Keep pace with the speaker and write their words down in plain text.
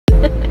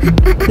Good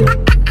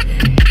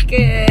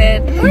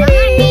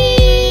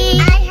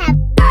morning.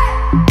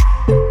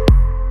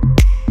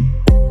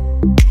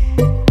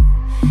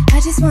 I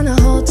just wanna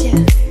hold you.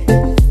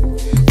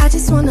 I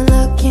just wanna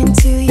look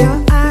into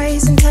your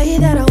eyes and tell you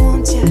that I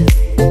want you.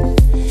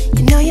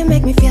 You know you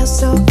make me feel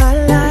so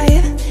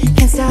alive.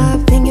 Can't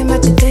stop thinking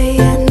about you day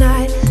and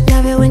night.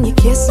 Love it when you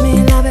kiss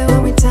me, love it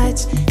when we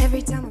touch.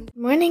 Every time I'm...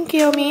 Morning,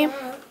 Kiyomi.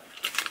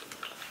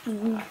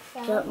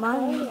 Good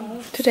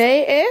morning.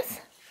 Today is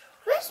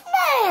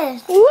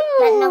Christmas! Woo.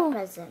 But no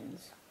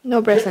presents.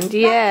 No present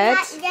yet.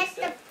 Not just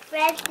a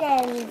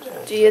present.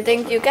 Do you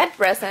think you get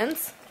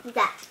presents?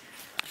 Yeah.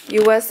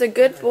 You was a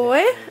good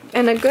boy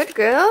and a good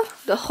girl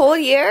the whole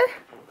year?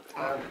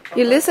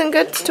 You listen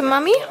good to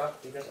mommy?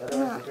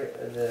 No.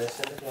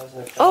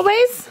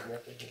 Always?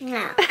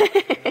 No.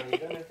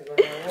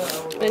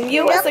 When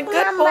you was a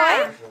good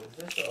boy?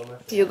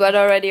 You got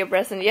already a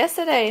present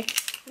yesterday.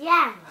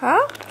 Yeah.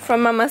 Huh?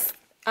 From mama's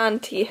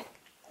auntie.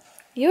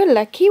 You're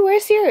lucky.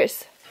 Where's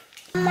yours?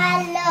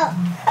 Mama, look.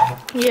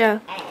 Yeah.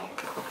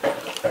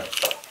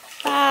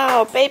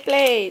 Wow,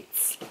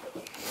 Beyblades.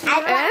 I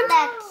want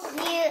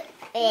the cute.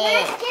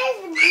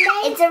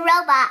 It's a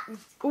robot.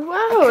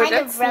 Wow, Kind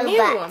of that's new.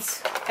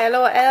 robots.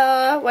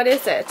 LOL, what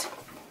is it?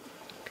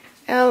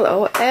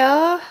 LOL,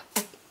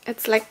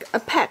 it's like a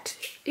pet.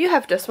 You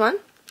have this one.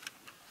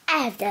 I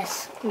have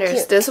this. There's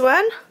Cute. this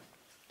one.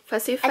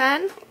 Fuzzy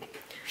fan.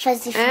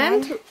 Fuzzy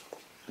And fan.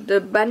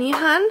 the bunny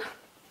hen.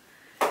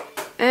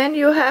 And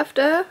you have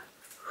the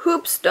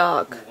hoops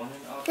dog.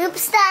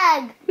 Hoops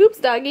dog. Hoops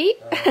doggy.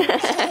 So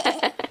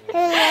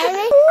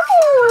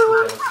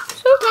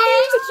Can I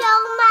show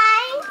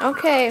mine?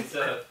 okay,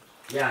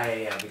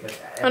 Yeah. Because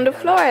on the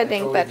floor I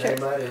think better.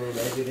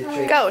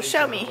 Go,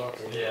 show me.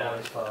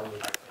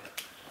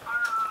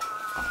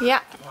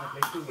 Yeah.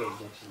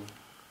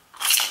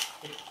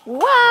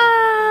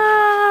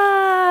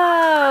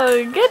 Wow!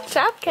 Good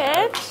job,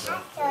 kid.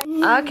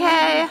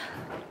 Okay,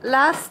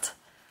 last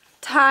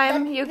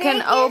time you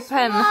can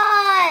open.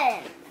 One.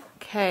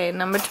 Okay,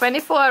 number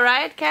 24,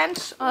 right,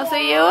 Kench? Also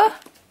you?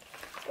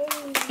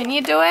 Can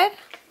you do it?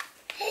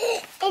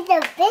 It's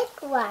a big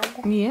one.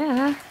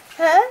 Yeah.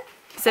 Huh?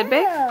 Is it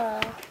big?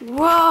 Oh.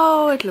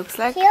 Whoa, it looks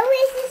like Here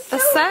is a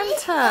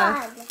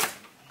Santa.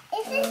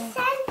 It's a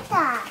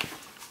Santa.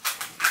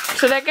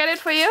 Should I get it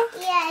for you?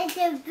 Yeah, it's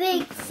a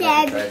big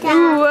Santa.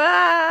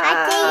 Wow! I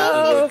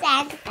think it's a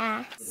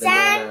Santa.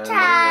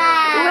 Santa!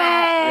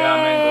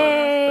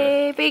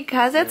 Way!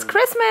 Because it's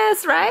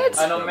Christmas, right?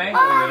 I know mango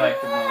you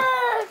like the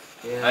most.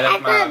 I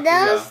got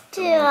those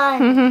two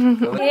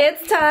on.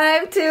 It's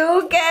time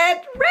to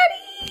get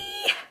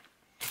ready!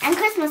 And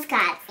Christmas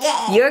cards.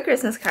 Yeah. Your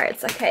Christmas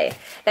cards, okay.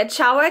 Let's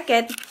shower,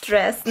 get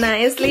dressed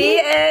nicely,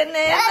 and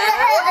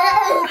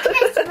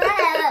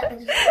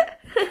Christmas!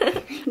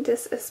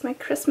 this is my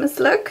Christmas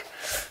look.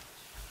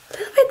 A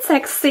little bit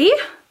sexy.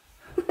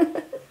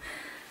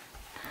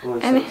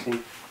 And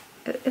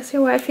is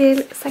your wife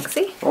feel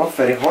sexy? Oh,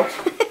 very hot.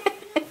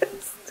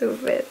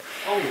 Stupid.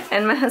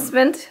 And my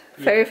husband,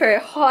 very, very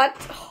hot,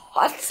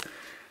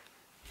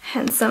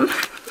 handsome.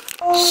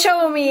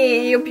 Show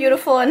me, you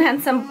beautiful and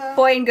handsome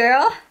boy and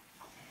girl.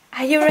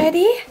 Are you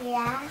ready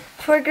Yeah.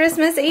 for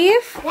Christmas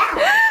Eve? Yeah.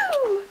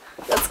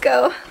 Let's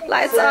go.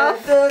 Lights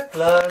off. Santa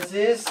Claus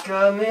is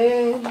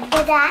coming.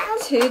 Did I?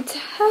 To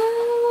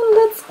town.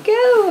 Let's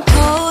go.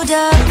 Hold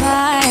up,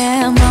 I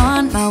am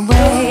on my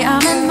way.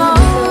 I'm in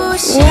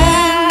motion.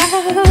 Wow.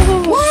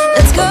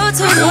 Let's go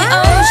to the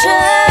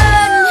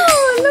ocean.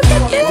 Look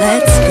at this.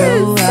 Let's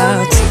go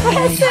out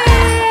Present.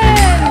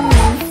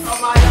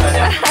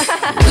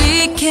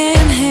 We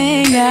can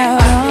hang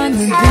out on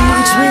the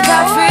beach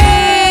without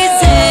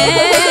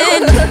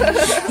freezing.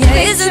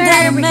 Yeah, isn't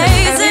that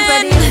amazing?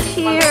 Everybody's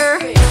here.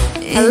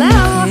 In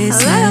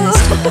Christmas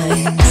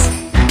times,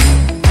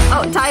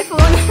 Oh,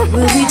 typhoon.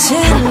 we'll be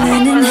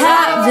chilling and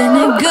having a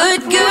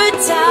good time.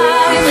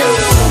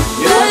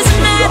 Doesn't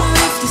matter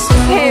if the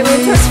snow Okay, we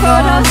took is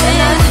photos and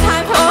now it's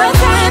time for or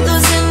presents.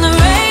 candles in the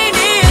rain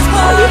is You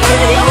already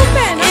pouring.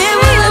 opened. It Okay,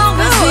 will let's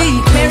always go. be Merry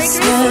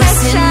Christmas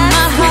Christmas, in Chef.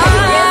 my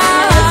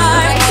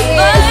heart.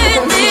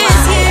 But this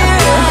year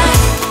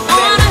I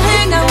wanna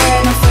hang out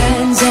with my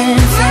friends and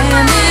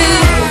family,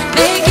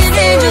 making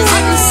angels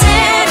in the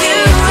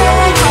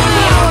sanctuary.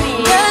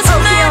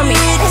 Doesn't matter,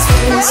 it's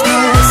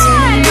Christmas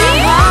in my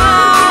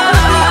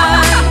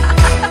heart.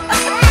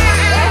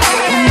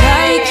 And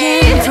I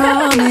can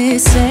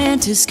promise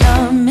Santa's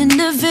coming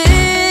to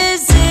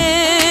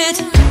visit.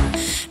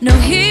 No,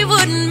 he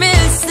wouldn't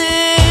miss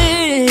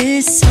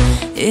this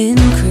in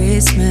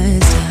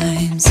Christmas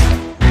times.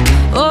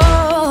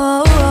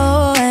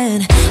 Oh,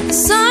 and the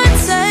sun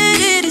said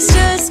it is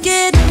just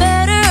getting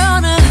better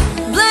on a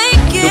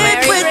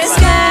blanket with the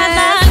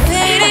skyline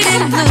painted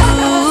in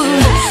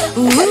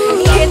blue.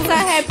 Ooh, Kids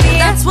are happy.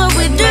 that's what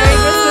we do. Merry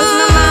Christmas,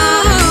 Mama.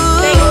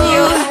 Thank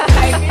you.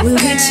 We'll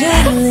be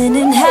chilling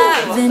and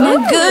having a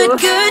good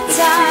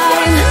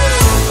time.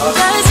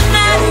 Doesn't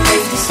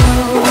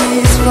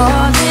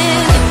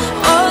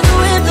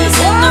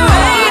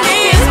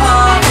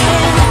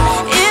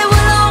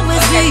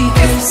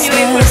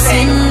Christmas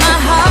in my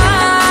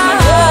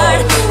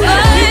heart.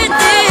 But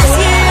this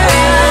year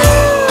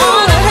I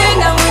wanna hang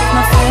out with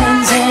my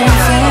friends and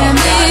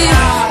family,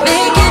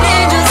 making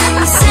angels in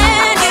the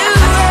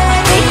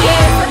sanctuary.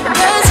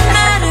 Doesn't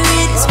matter,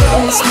 it's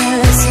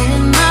Christmas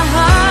in my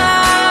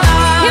heart.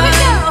 Here we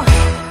go.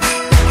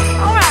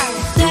 Alright.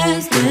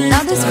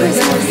 Now this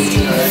Christmas.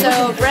 So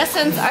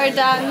presents are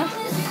done.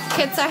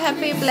 Kids are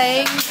happy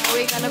playing.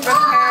 We're gonna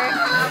prepare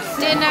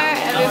dinner.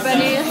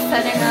 Everybody is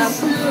setting up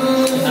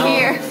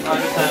here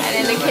and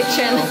in the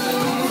kitchen.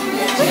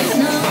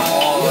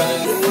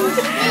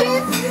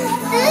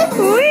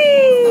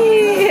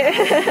 Whee!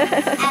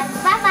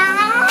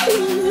 Bye-bye.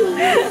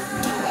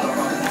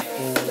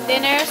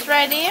 Dinner is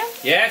ready.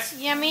 Yes.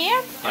 Yummy.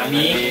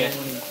 Yummy.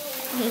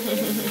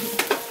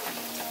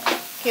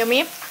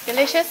 Yummy.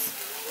 Delicious.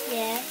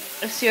 Yeah.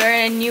 Is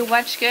your new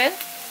watch good?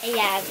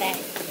 Yeah, very.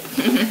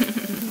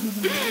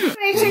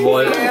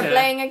 We're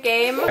playing a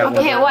game.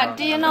 Okay, what?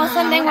 Do you know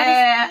something? What is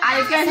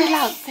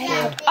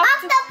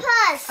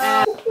Octopus!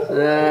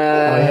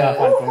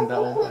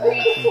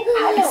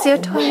 Is your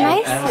toy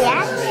nice?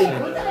 Yeah.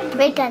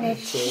 We're gonna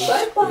choose.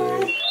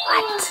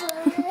 What?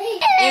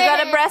 You got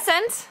a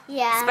present?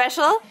 Yeah.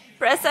 Special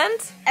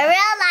present? A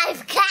real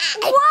life cat.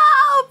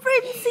 Wow,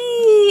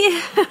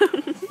 Princey!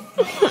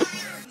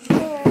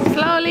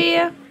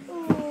 Slowly.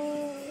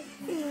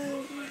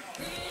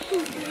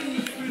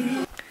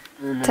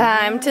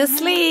 Time to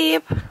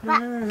sleep.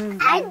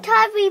 I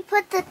thought we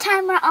put the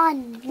timer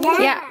on.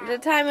 Yeah, the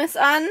time is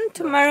on.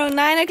 Tomorrow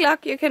 9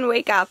 o'clock you can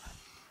wake up.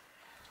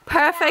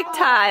 Perfect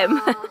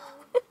time.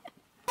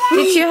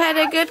 Did you had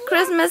a good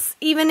Christmas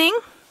evening?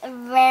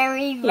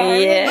 Very,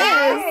 very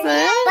Yes.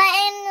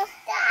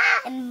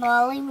 But in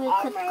Mali we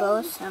could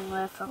go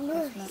somewhere for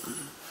Christmas.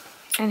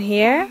 And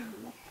here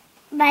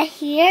But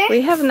here,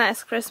 we have a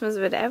nice Christmas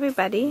with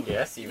everybody.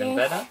 Yes, even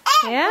better.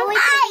 Yeah?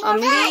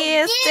 Omni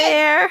is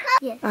there.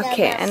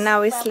 Okay, and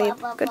now we sleep.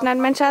 Good night,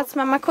 mein Schatz.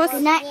 Mama Kuss.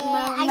 Good night,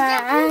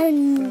 Mama.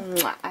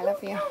 Mwah, I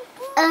love you.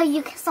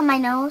 You kiss on my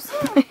nose.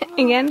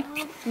 Again?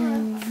 I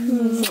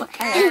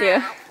love you.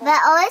 But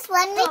always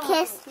when we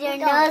kiss, your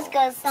nose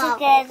goes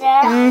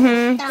together.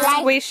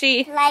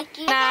 Squishy. Like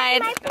you.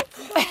 Night.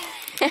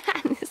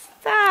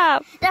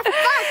 Stop. The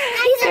fox.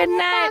 He's Good a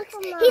night.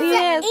 fox. He's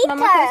Yes, an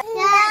Mama eater.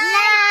 Good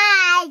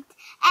night,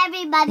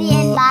 everybody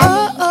in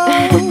Bali.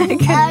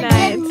 Good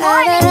night. Good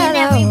morning, and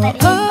everybody in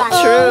Bali.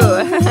 True.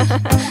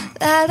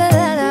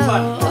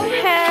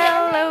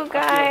 Hello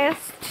guys.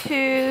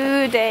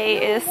 Today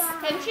is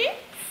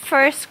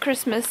first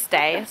Christmas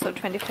day, so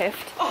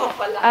 25th.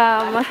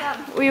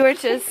 We were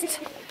just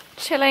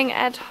chilling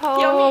at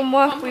home.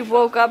 We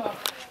woke up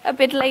a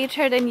bit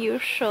later than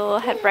usual,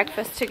 had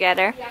breakfast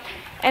together,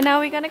 and now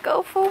we're gonna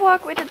go for a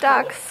walk with the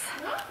dogs.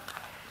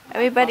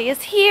 Everybody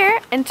is here,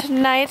 and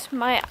tonight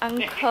my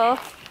uncle,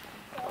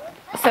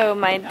 so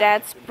my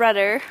dad's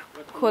brother,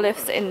 who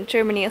lives in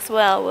Germany as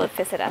well, will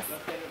visit us.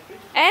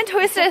 And who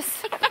is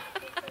this?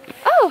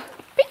 Oh,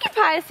 Pinkie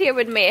Pie is here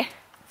with me.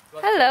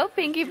 Hello,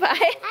 Pinkie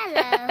Pie.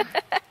 Hello.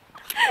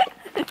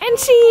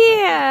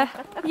 Kenji,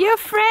 your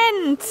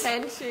friend.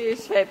 Kenji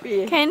is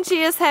happy.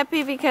 Kenji is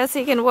happy because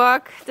he can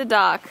walk the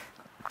dog.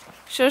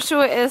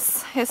 Shushu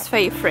is his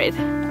favorite.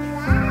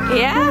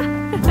 Yeah?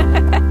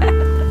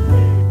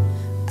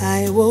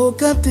 I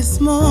woke up this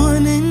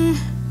morning,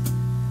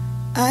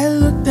 I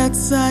looked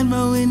outside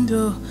my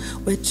window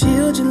where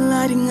children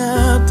lighting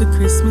up the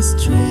Christmas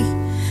tree,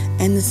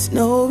 and the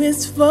snow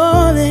is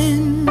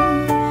falling.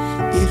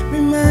 It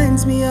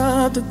reminds me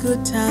of the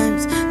good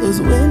times,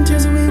 those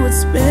winters we would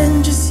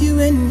spend just you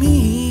and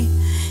me.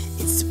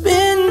 It's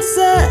been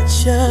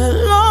such a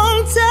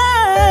long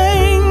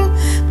time,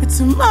 but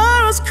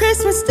tomorrow's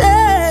Christmas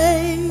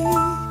Day,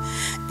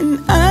 and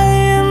I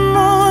am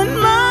on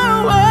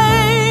my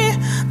way.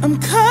 I'm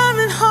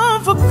coming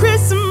home for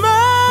Christmas.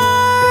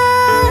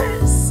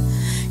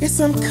 Yes,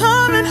 I'm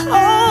coming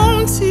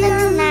home to you.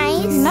 That's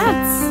nice.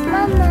 Nuts.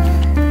 Mama.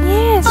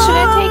 Yes, should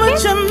I take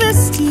much it? I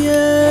missed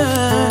you.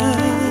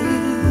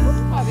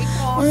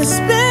 Wanna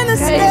spend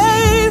this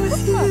day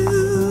with you.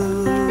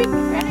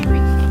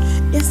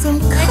 Yes, I'm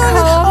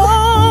coming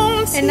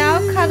home to And now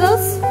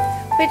Cuddles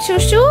with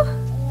Shushu,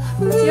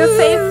 your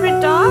favorite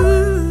dog.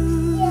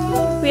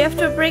 We have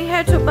to bring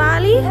her to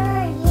Bali.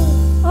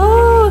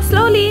 Oh,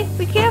 slowly,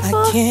 be careful.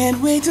 I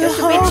can't wait to Be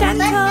hold you.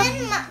 gentle.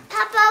 Then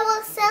Papa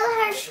will sell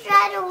her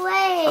straight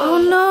away. Oh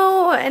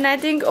no, and I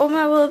think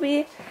Oma will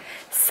be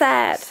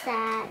sad.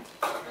 Sad.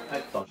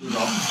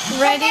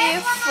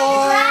 Ready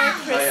for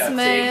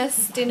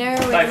Christmas dinner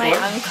with my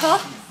uncle.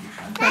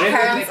 My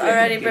parents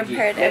already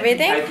prepared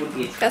everything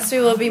because we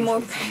will be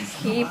more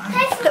people.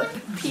 I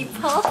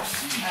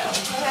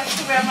have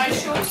to wear my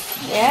shoes.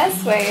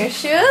 Yes, wear your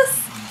shoes.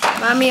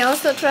 Mommy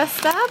also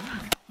dressed up.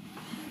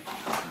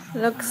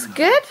 Looks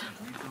good.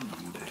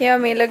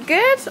 Kiyomi look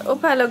good.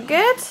 Opa look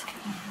good.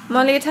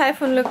 Molly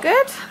Typhoon look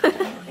good.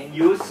 And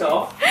you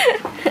saw?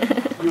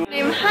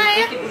 Name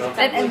hi,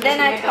 and then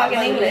I talk in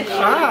English.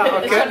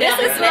 Okay. So this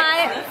is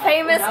my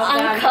famous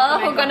uncle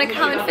who's gonna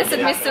come and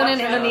visit me soon in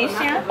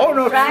Indonesia. Oh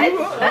no, Right?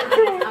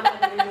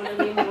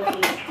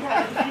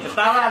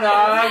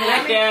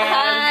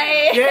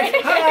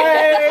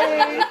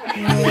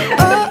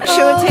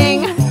 Shooting.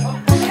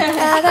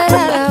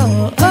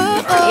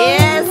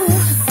 Yes.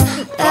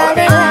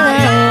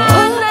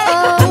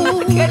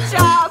 Good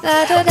job.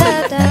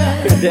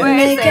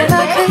 Making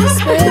our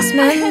Christmas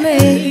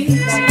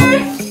memories.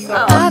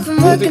 I've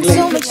been working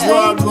so much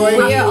lately.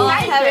 We are all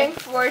having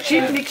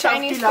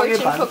Chinese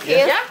fortune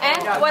cookies.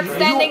 And what's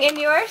standing in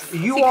yours?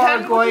 You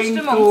are going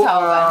to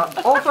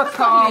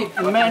overcome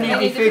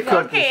many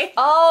difficulties.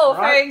 Oh,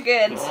 very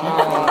good.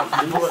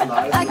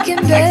 I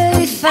can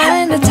barely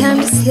find the time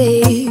to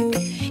sleep.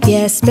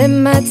 Yeah, I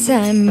spend my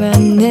time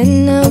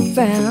running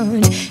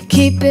around,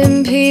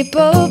 keeping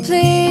people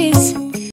pleased.